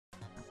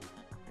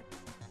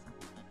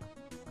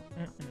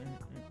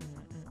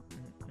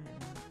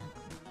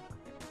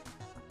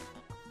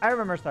I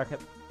remember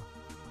Starkip.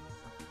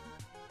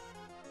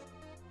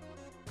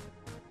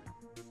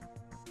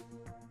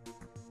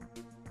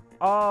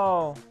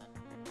 Oh.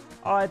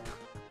 Oh,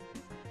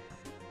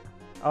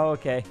 oh,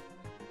 okay.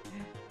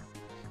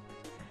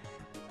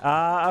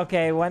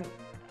 Okay, when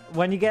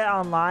you get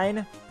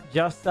online,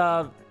 just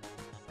oh,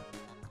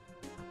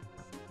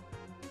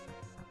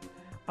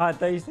 I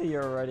thought you said you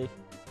were ready.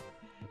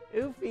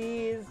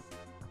 Oofies.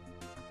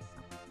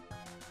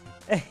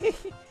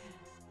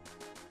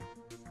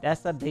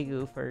 That's a big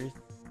oofers.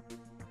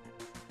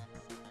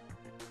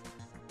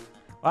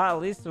 Well,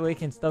 at least we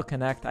can still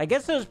connect. I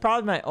guess it was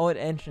probably my old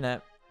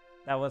internet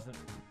that wasn't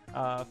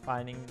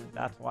finding.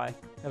 That's why.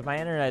 Because my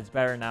internet's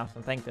better now,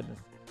 so thank goodness.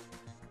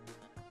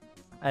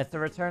 It's the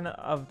return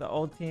of the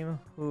old team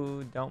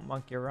who don't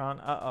monkey around.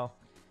 Uh-oh.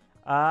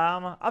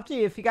 Up to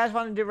you. If you guys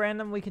want to do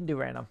random, we can do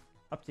random.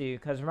 Up to you.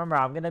 Because remember,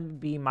 I'm going to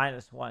be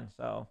 -1,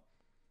 so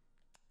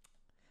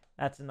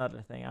that's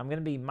another thing. I'm going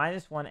to be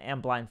 -1 and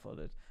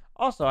blindfolded.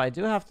 Also, I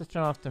do have to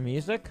turn off the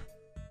music.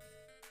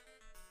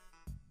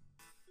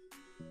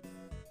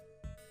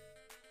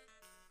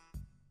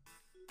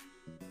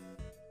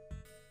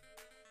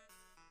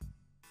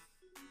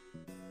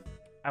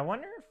 I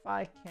wonder if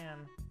I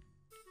can...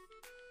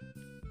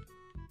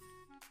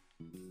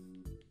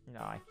 No,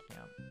 I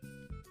can't.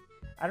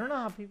 I don't know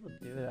how people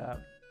do that.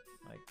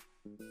 Like...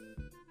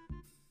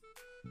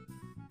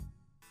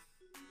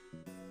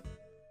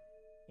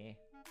 Eh.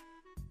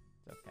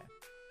 It's okay.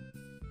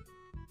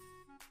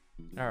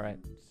 Alright,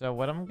 so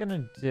what I'm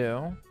gonna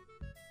do...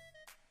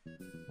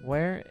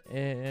 Where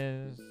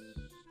is...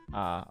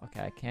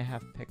 okay, I can't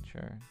have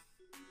picture.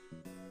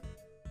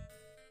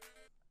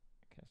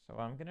 Okay, so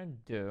what I'm gonna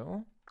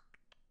do...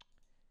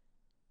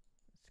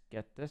 Let's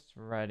get this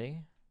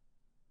ready.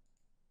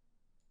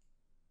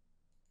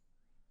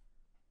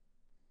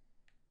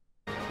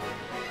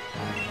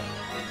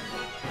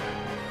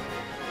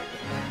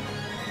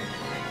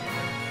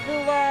 Too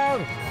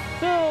loud!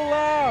 Too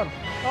loud!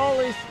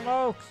 Holy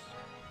smokes!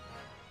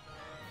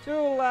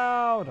 Too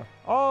loud!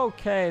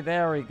 Okay,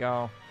 there we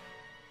go.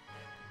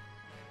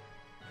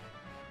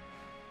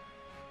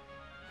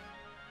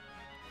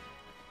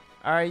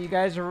 Alright, you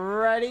guys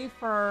ready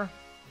for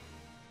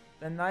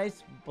the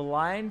nice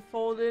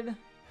blindfolded? If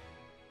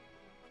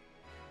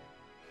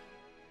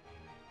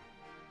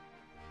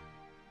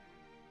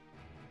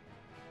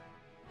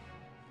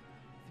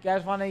you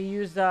guys want to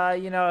use,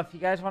 you know, if you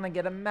guys want to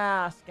get a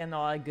mask and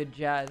all that good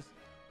jazz,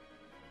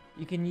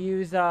 you can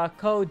use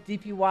code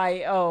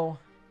DPYO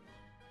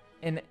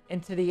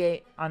into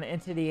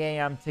the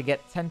AM to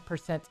get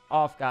 10%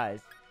 off,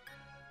 guys.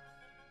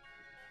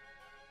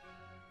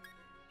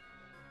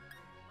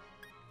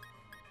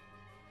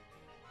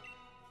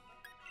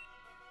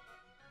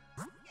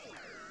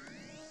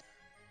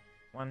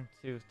 One,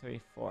 two, three,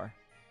 four.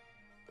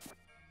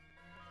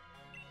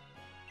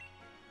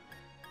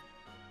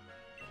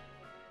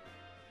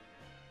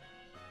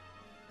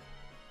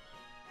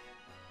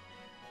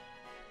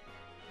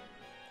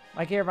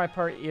 I can hear my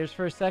part ears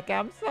for a second.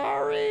 I'm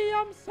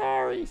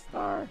sorry,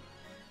 Star.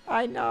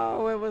 I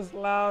know it was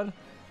loud.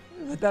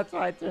 That's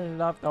why I turned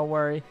it off. Don't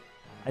worry.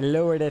 I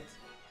lowered it.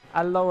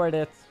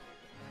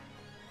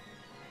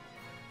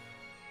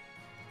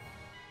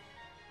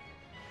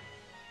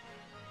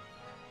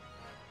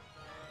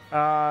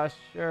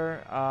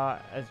 Sure.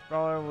 As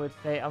Brawler would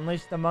say,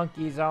 unleash the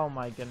monkeys. Oh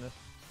my goodness.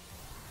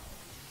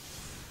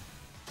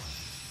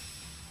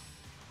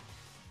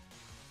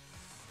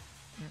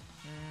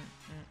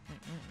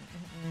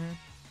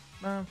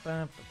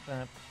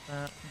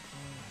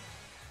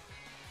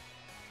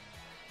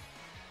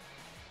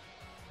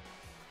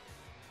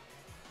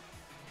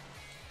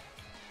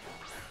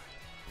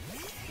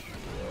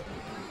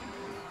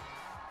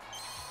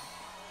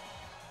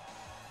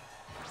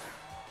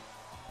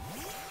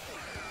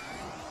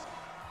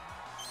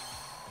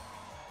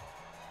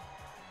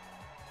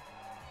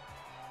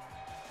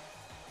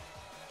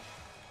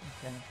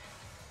 Okay.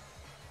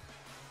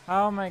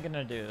 How am I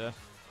gonna do this?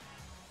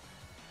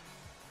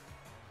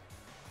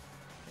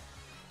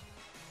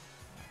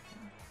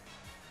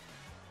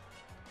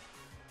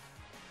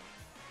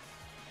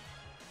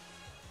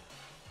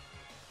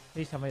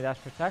 Please tell me that's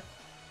protect.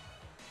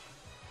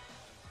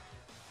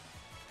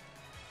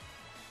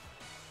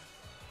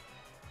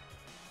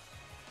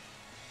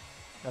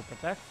 That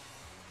protect.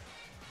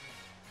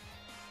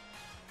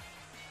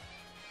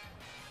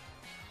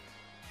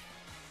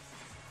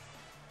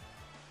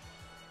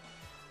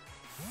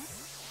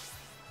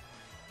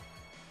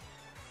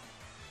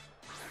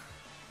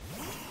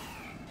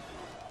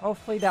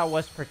 Hopefully that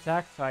was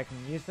protect so I can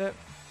use it.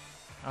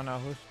 I don't know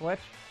who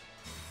switched.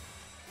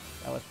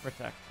 That was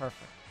protect.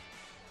 Perfect.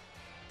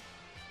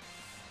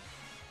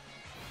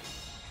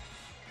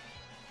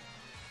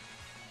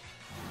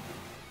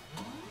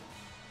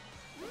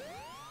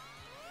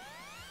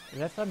 Is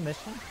that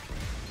submission?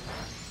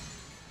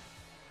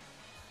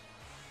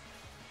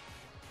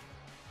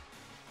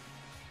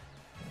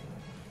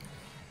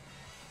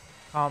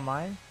 Calm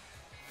mind.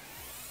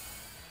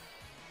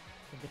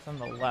 think it's on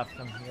the left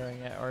I'm hearing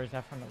it, or is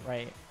that from the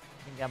right?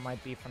 I think that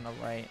might be from the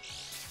right.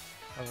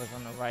 Whoever's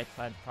on the right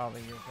side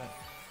probably use it.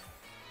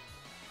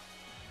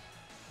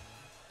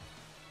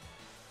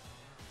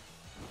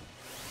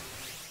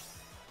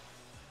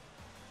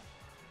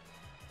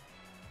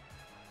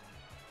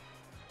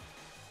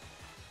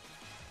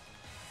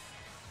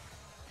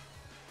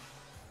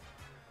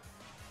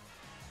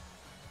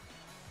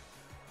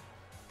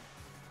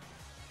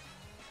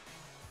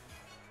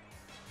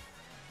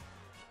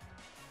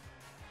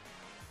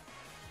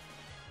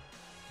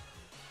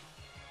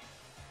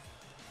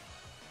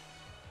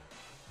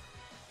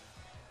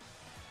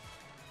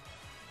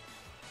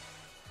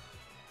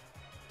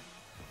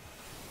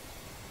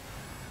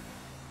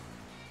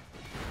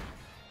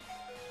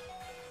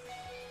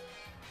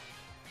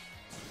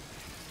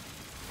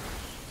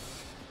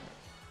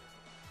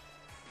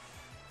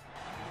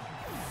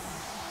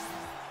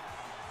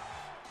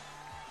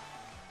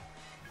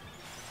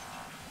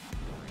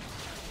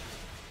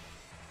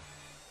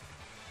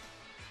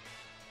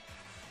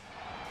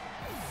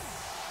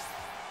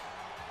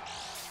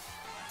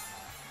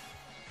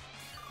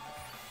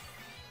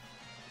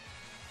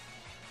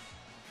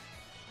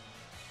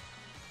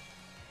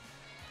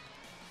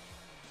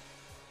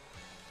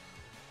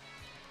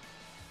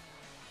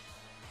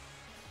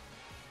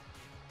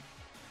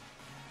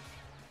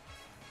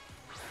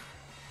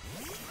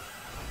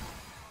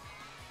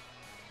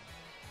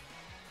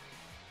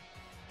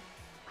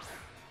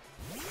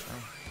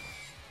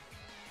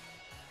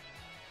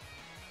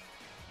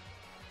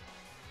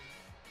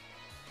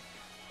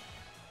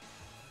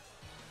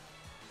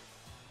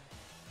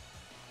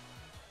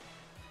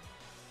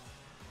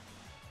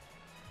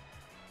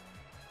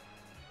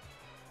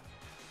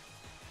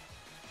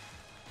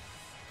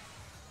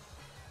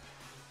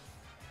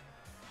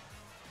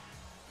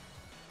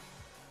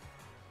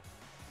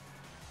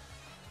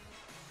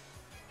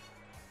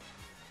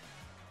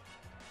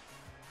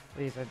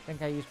 Please, I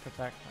think I used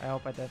protect. I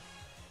hope I did.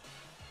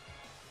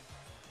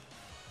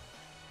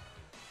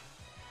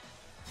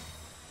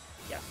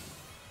 Yes.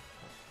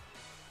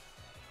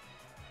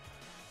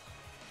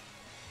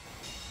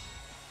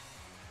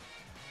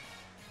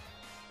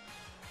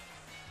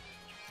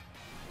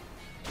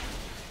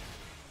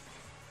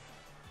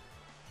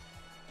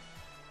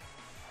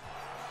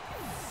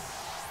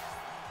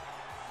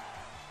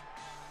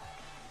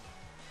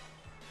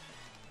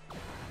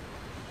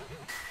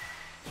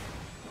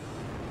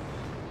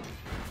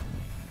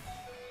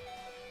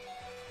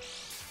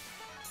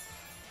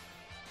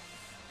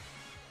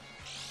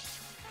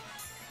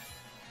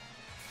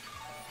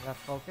 Is that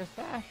focus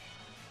dash?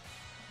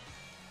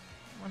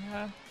 Someone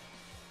had? I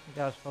think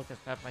that was focus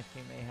dash my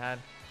teammate had.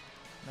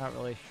 Not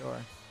really sure.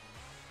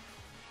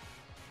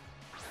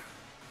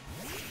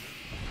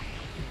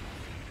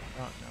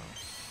 Don't know.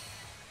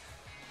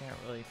 Can't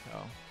really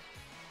tell.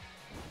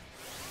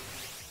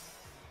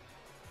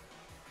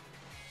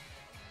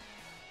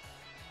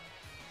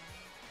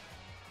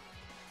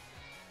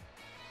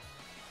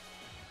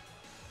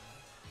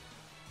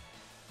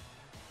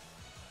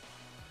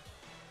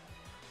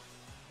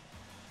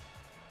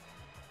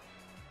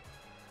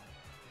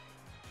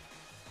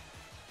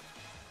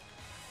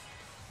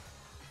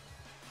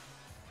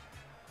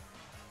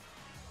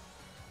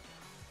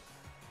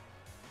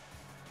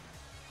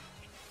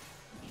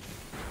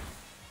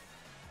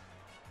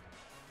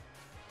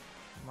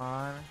 Come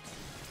on.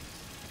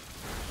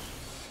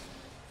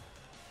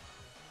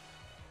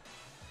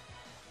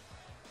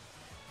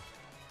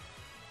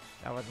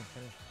 That wasn't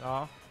finished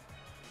off.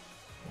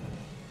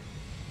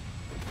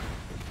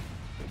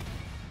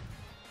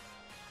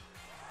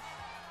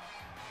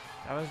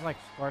 That was like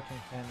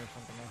Scorching Sand or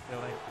something, I feel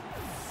like.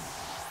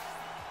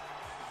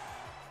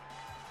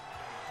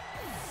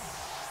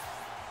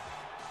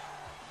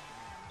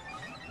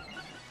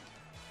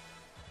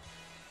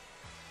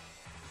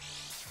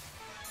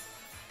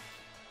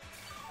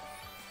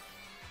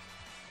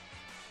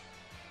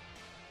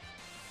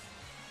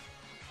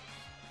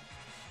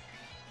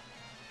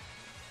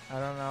 I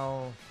don't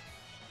know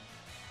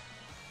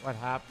what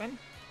happened.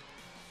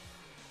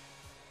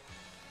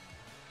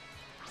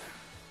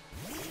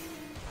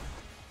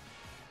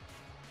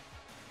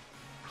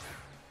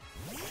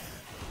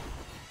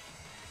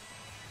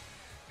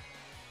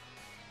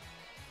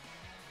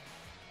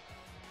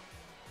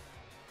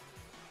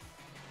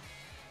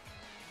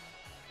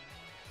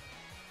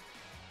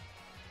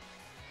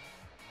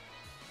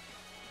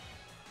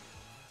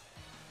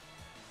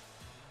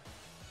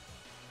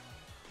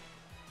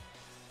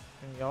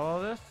 Can you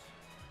yellow this?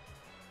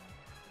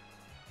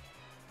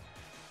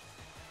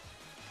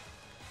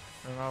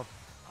 I don't know if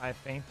I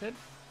fainted.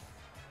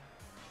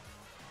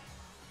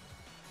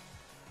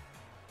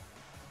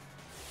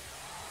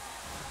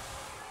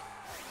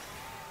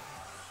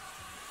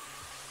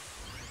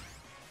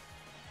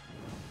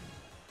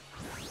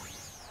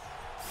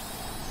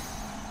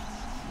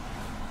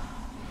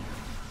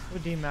 Ooh,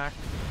 D-Mac.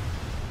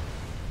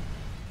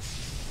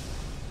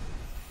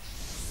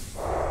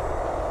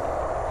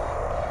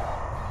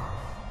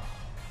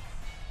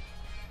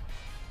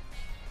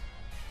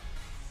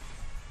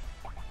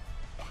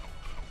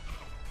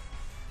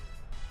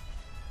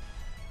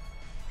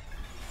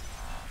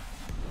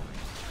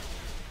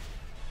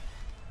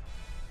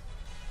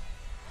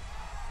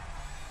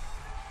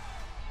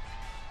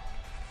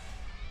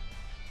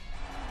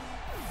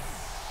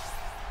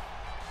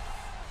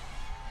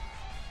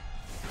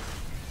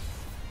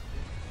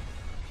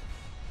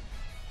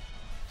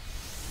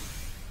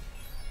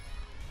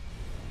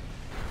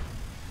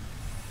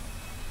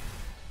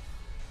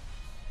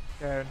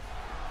 scared.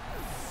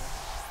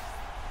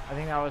 I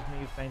think that was me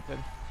who fainted.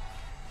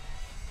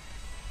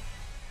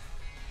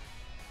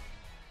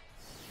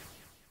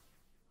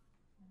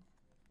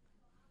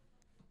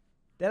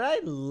 Did I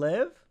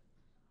live?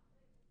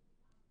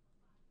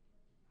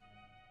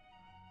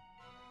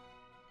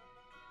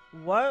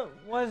 What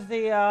was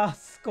the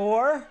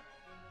score?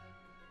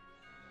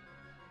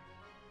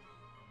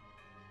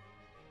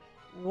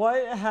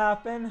 What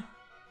happened?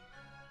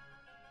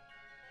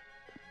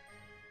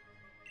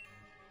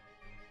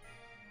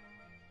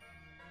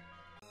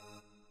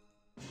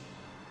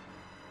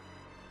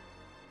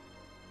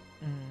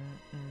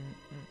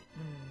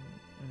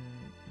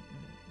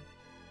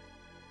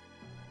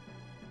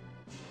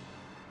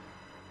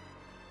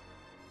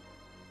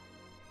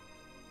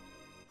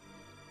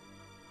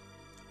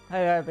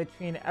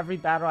 Between every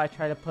battle, I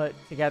try to put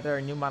together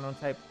a new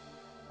monotype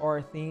or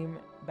a theme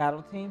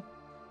battle team.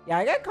 Yeah,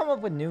 I gotta come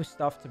up with new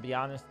stuff, to be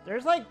honest.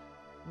 There's like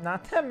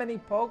not that many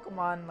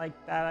Pokemon like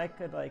that I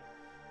could like,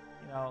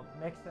 you know,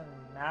 mix and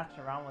match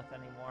around with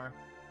anymore.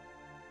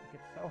 Like,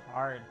 it's so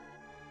hard.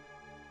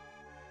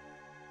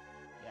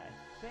 Yeah,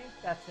 I think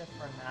that's it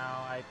for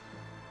now. I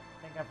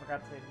think I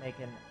forgot to make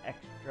an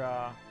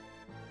extra,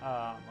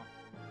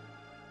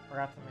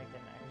 forgot to make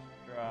an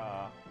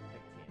extra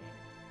Victini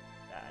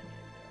that I need to do.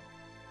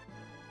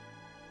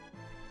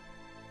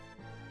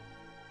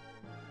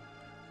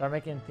 Start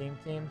making theme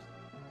teams.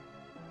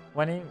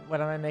 When am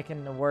I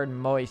making the word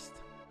moist?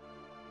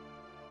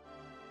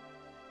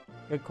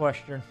 Good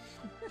question.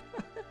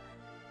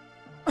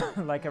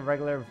 Like a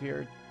regular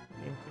viewer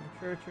theme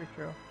team.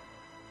 True.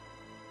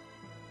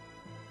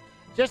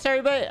 Just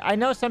everybody, I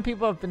know some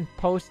people have been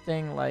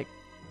posting like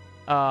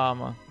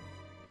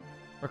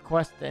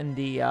requests in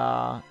the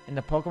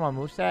Pokemon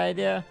moveset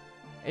idea.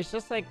 It's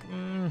just like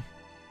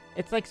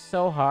it's like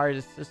so hard.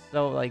 It's just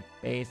so like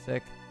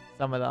basic.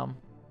 Some of them.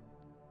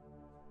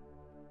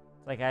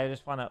 It's like I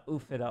just want to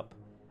oof it up.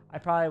 I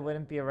probably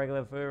wouldn't be a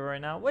regular viewer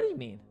right now. What do you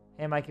mean?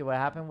 Hey Mikey, what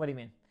happened? What do you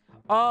mean?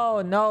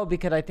 Oh no,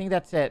 because I think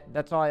that's it.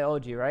 That's all I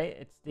owed you, right?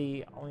 It's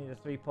only the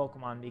 3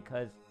 Pokemon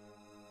because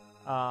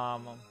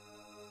God,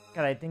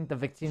 I think the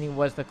Victini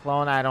was the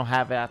clone. I don't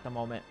have it at the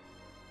moment.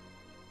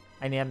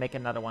 I need to make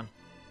another one.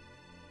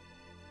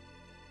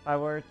 If I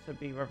were to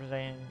be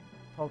representing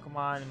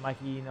Pokemon,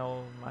 Mikey, you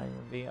know, mine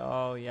would be.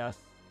 Oh yes.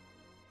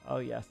 Oh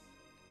yes.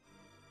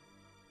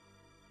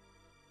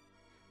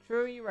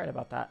 True, you're right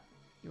about that.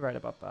 You're right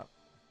about that.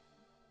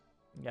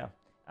 Yeah.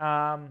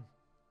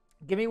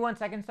 Give me 1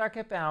 second,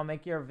 Starkip, and I'll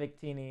make your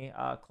Victini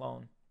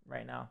clone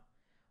right now.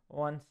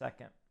 1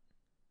 second.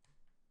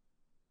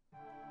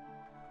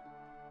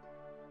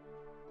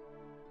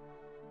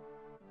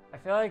 I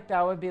feel like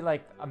that would be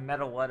like a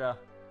Metalwood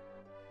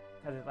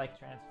because it like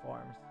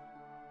transforms.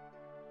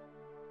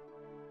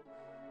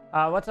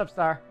 What's up,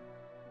 Star?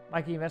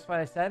 Mikey, you missed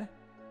what I said?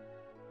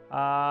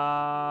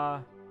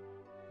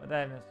 What did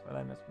I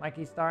miss?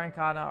 Mikey, Star, and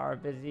Kana are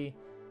busy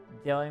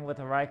dealing with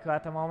a Raikou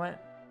at the moment.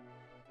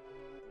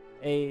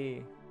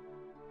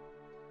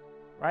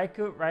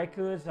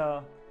 Raikou is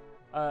a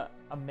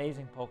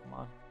amazing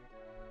Pokemon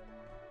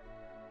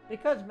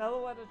because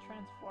Metalwood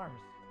transforms.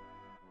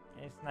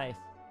 It's nice.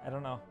 I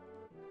don't know.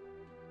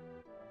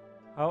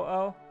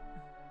 Ho-Oh?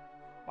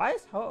 Why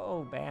is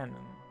Ho-Oh banned?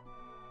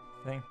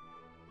 Thing.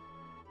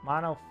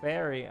 Mono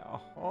Fairy.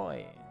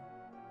 Ahoy.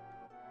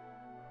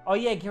 Oh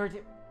yeah,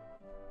 guarantee.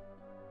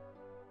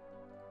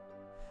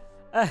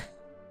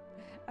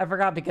 I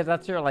forgot because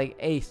that's your like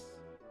ace.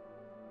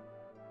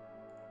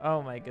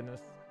 Oh my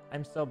goodness.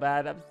 I'm so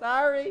bad. I'm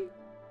sorry.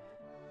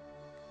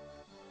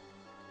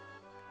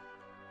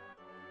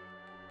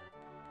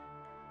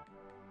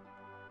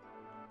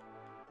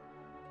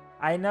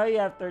 I know you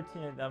have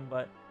 13 of them,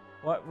 but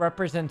what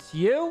represents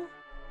you?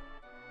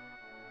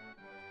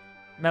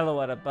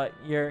 Metalwood, but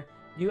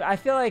I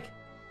feel like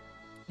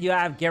you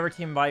have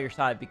Giratina by your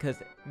side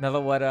because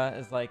Metalwood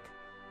is like,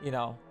 you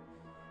know,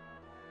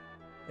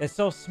 it's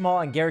so small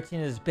and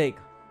Giratina is big.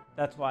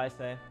 That's why I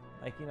say,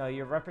 like, you know,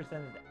 you're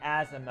represented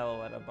as a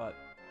Metalwood, but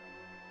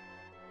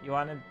you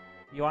want it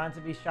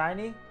to be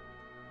shiny.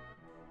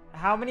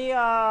 How many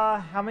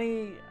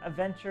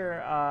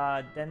adventure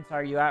dents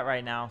are you at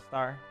right now,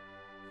 Star?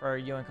 For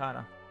you and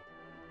Kana.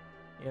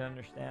 You don't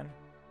understand?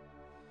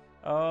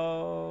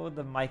 Oh,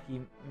 the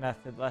Mikey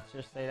method. Let's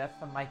just say that's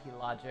the Mikey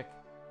logic,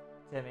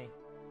 Timmy.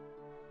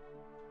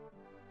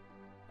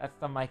 That's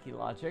the Mikey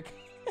logic.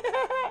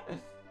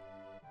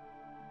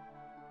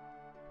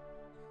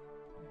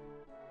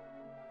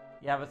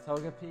 You have a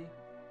Togepi?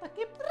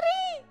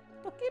 Togepi!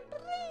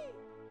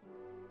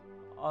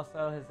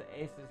 Also, his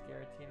ace is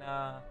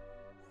Giratina,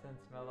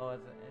 since Melo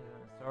isn't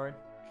a sword.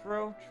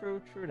 True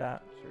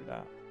that.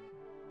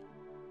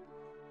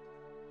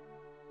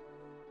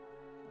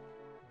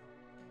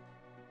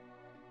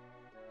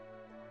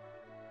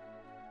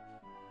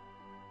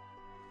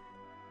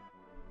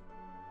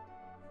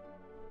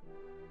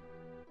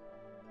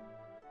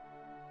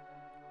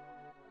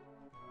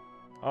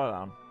 Hold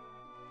on.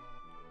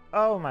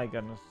 Oh my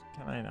goodness.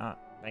 Can I not?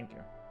 Thank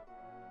you.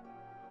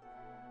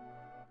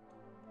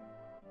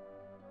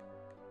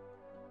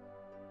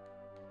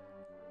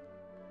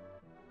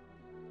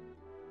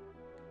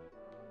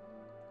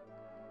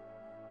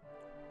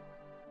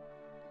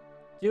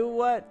 Do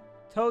what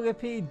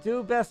Togepi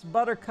do best,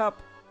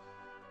 Buttercup.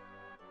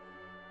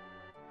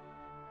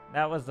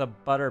 That was a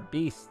butter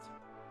beast.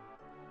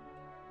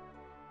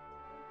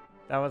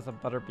 That was a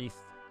butter beast.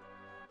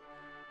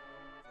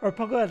 Or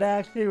Pokemon that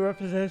actually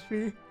represents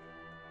me.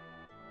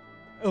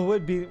 It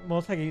would be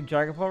most likely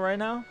Dragapult right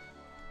now.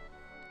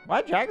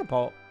 Why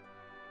Dragapult?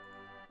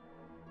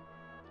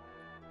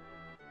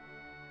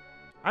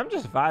 I'm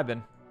just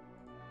vibing.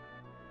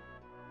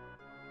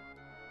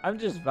 I'm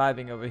just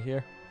vibing over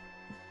here.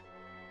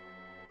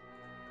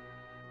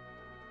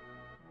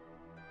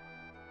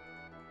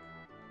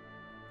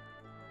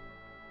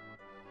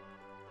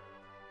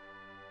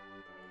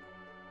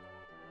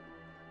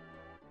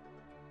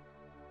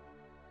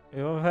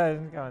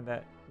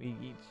 That we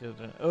eat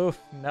children. Oof,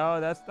 no,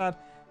 that's not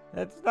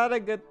a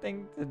good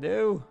thing to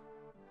do.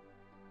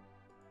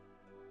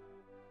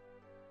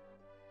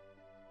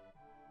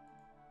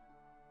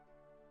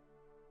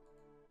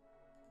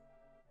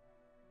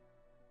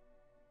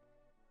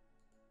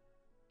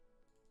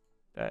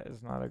 That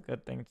is not a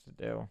good thing to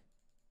do.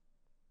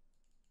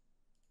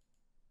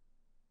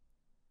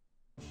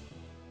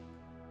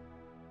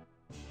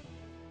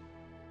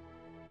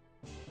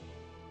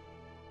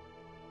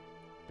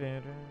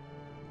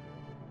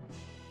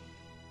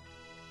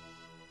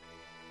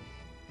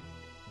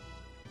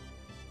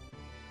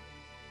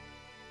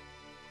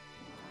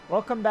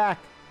 Welcome back.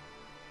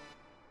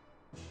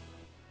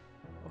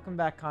 Welcome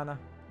back, Kana.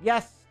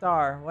 Yes,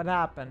 Star. What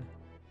happened?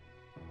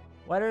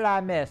 What did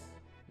I miss?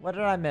 What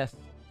did I miss?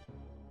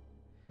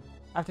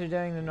 After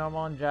doing the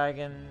normal and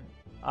dragon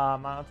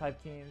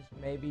mono-type teams,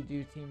 maybe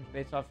do teams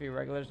based off your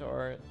regulars,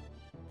 or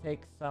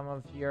take some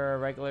of your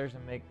regulars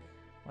and make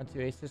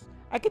 1-2 aces.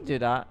 I could do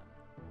that.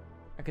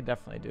 I could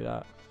definitely do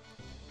that.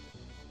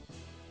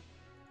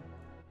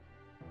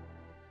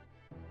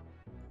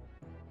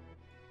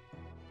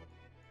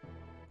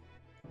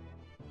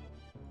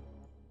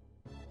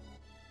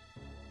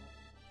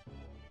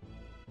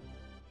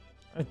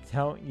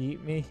 Don't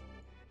eat me.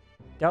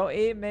 Don't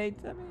eat me,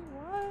 Timmy.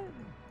 What?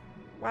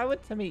 Why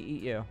would Timmy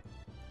eat you?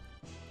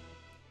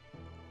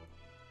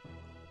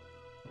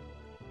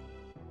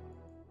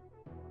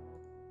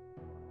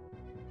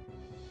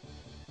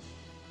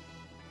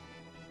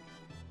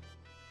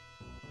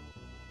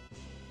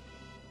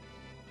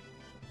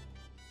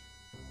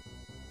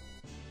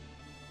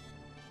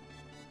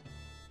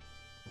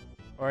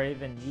 Or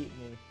even eat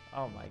me.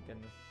 Oh my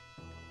goodness.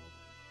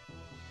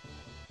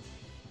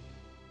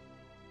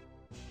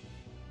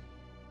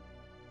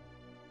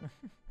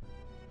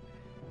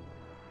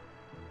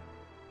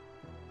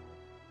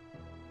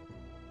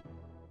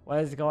 What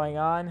is going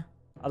on?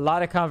 A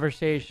lot of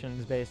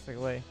conversations,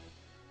 basically.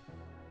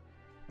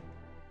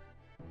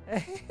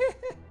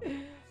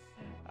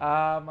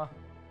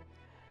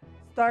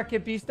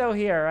 Starkip, you still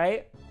here,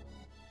 right?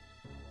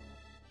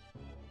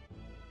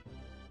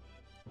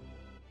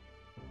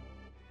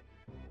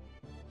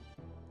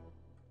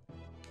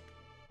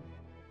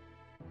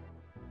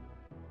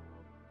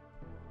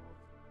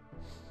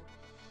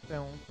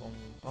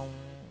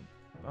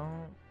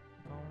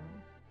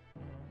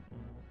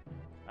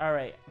 All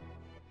right.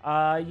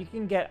 You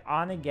can get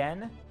on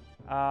again.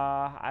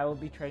 I will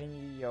be trading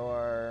you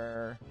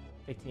your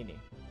Victini.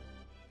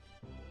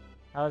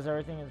 How's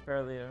everything? It's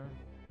barely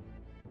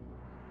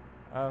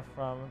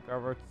from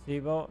Garbo to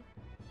Seabolt.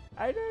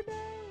 I don't know.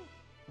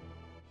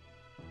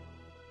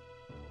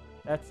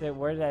 That's it.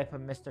 Where did I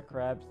put Mr.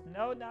 Krabs?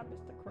 No, not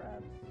Mr.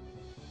 Krabs.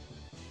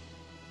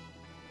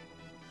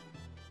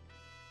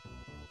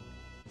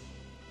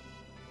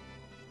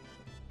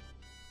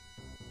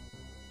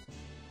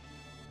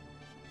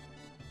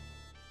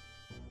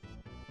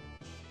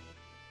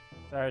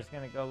 So I was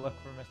gonna go look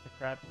for Mr.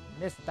 Krabs.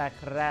 Mr.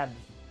 Krabs.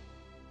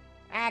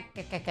 Ah,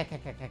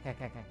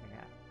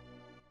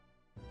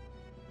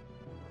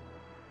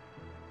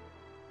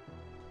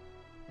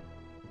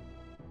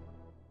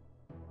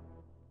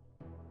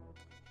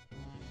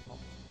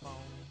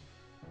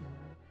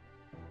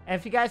 and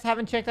if you guys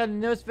haven't checked out the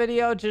newest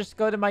video, just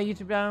go to my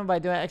YouTube channel by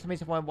doing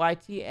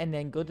 !YT and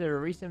then go to the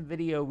recent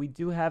video. We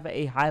do have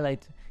a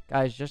highlight,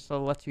 guys, just to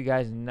let you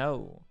guys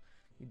know.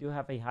 We do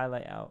have a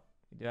highlight out.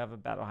 We do have a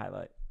battle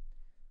highlight.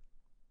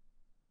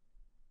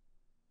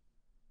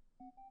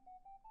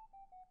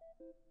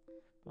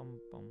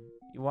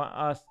 You want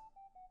us?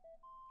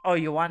 Oh,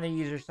 you want to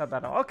use your sub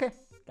battle? Okay,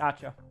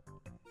 gotcha.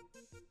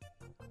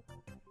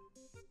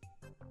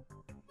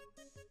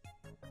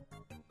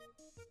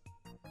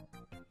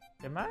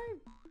 Did my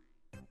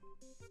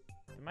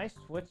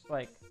switch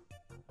like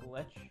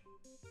glitch?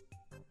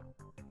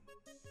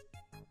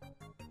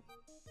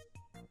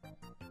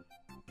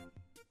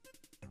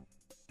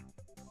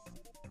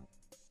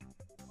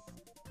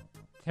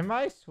 Did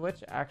my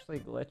switch actually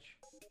glitch?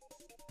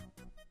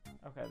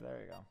 Okay, there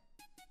we go.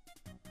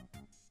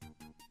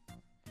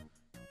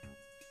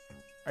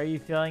 Are you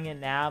feeling it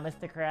now,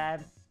 Mr.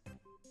 Krabs?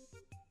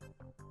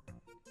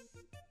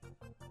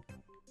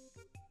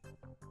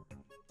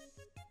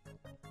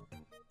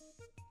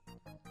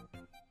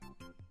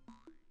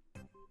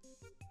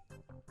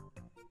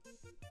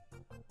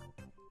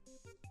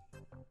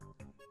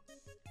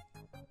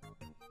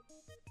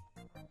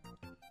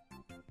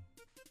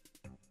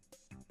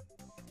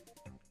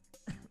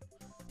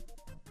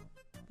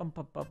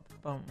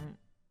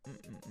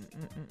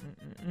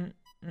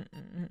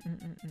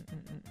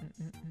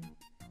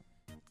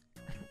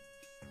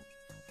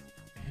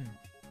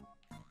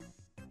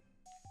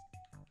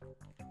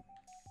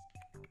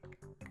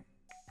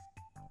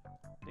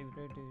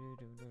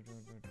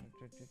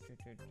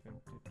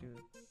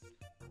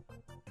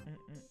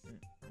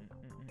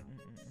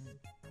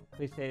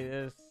 Please say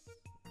this.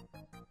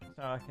 It's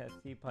not like a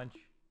C-punch.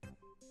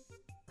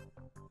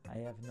 I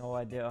have no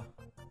idea.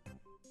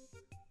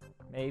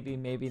 Maybe,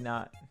 maybe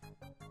not.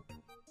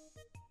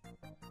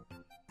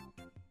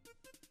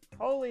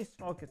 Holy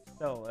smoke, it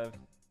still lives.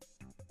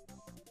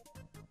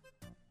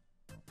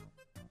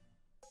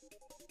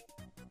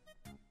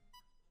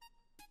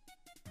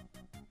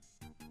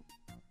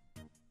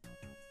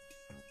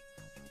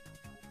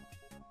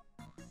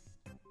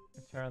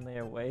 It's certainly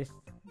a waste.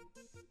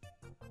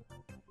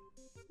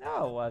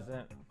 No, it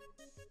wasn't.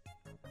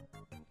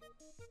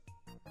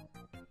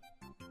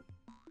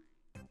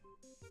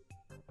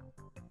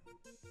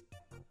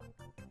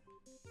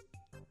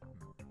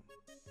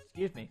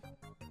 Excuse me.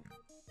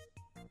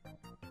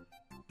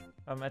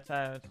 It's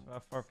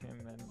 4 p.m.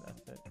 and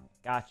that's it.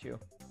 Got you.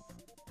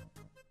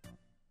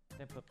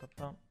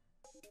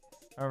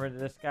 Remember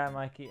this guy,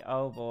 Mikey?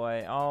 Oh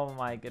boy. Oh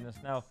my goodness,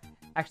 no.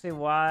 Actually,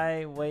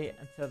 why wait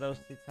until those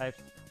two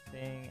types,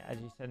 seeing as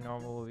you said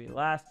normal will be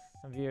last?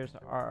 Some viewers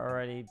are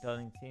already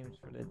building teams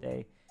for the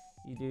day.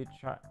 You do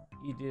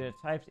the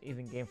types.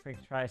 Even Game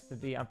Freak tries to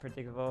be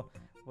unpredictable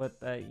with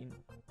the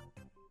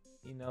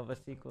Unova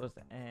sequels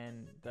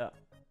and the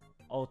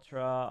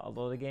Ultra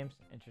Alola games.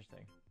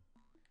 Interesting.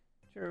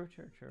 True.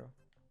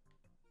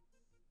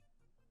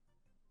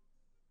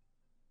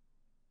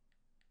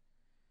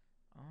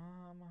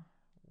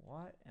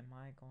 What am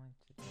I going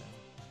to do?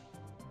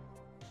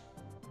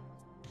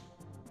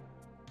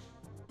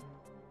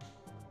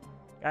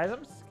 Guys,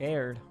 I'm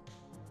scared.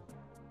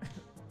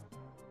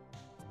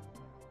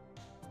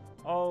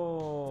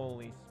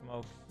 Holy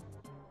smokes.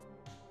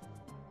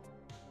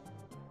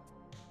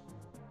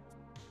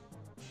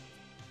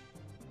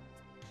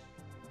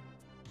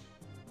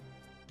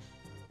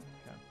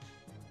 Okay.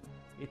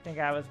 You think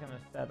I was gonna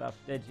set up,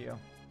 did you?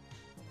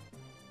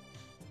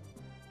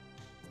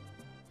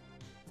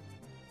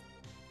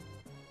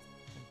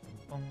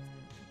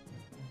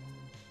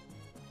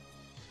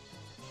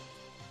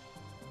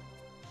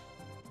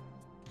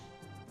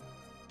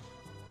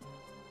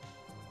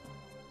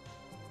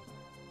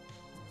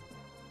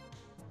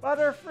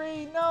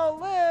 Butterfree, no,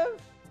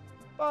 live!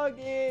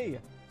 Buggy!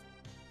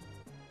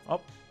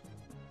 Oh.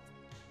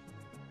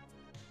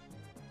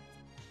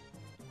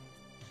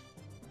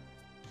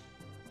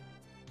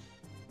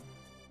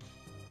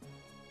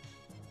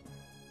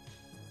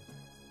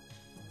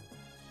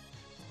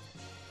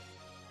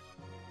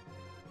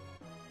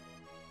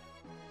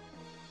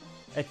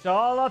 It's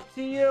all up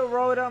to you,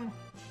 Rotom.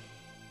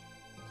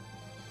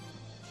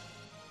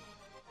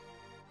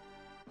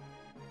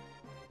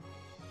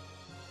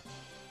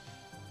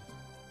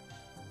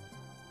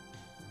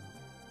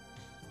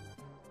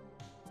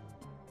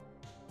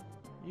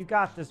 You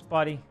got this,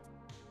 buddy.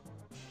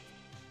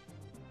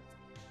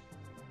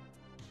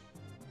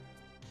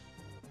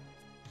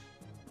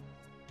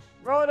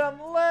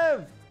 Rotom,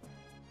 live!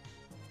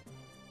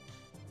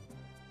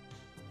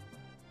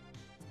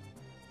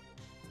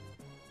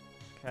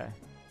 Okay.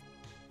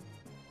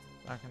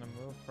 Not gonna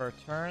move for a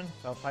turn,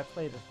 so if I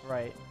play this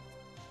right...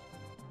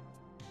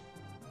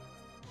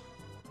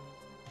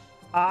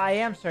 I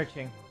am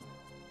searching.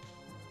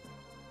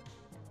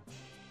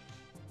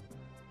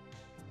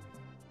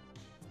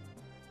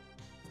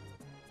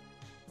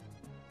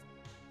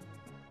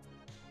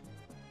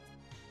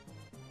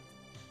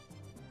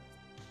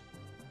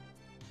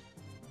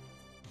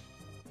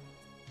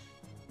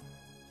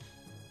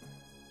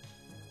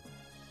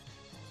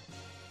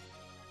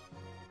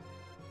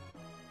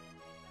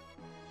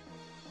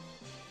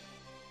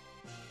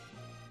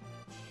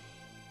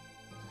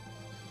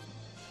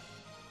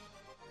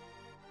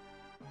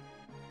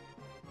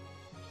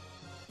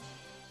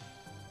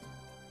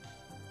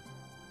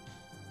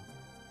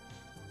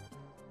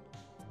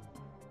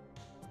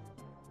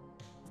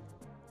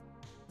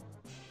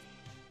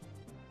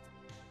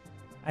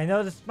 I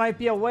know this might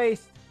be a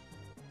waste,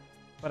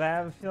 but I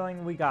have a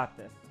feeling we got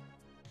this.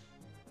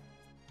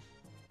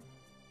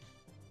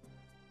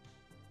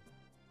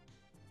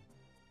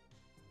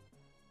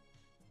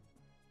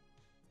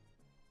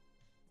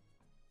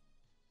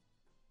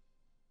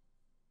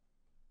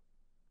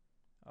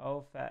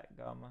 Oh, fat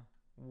gum.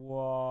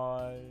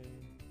 Why?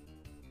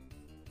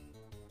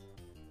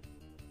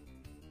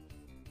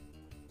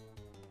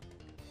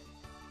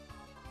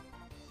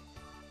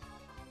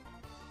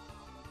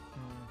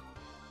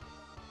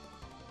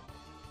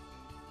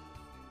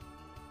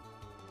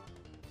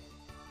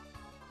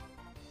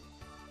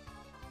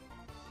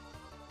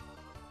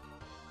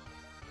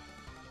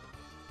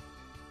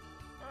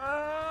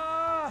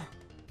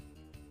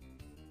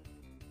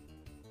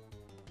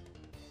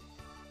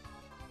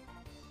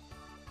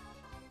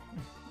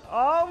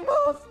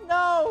 Almost,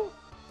 no!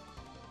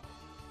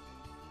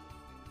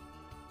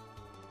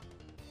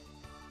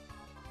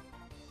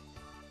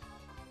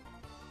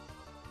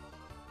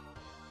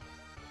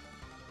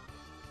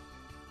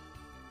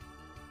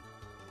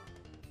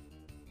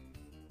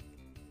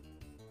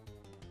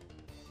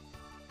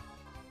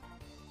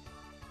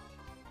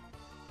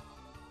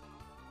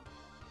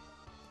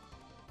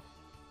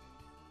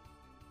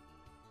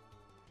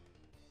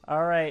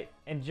 All right,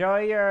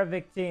 enjoy your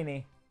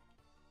Victini.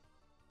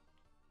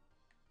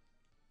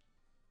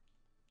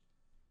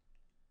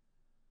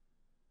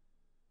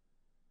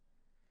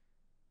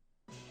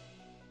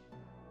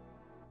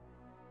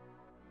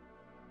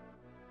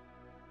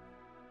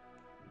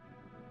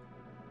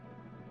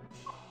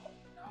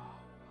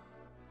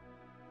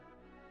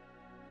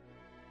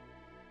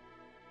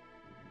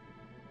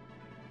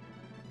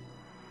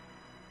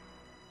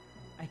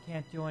 I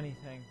can't do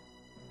anything.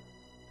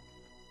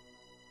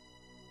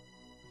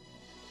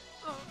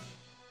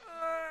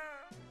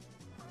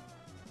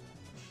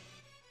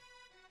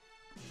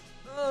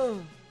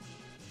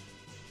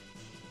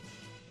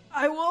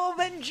 I will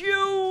avenge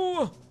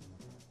you!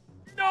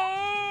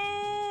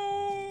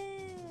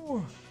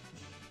 No!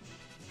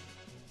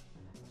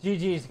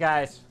 GG's,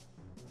 guys.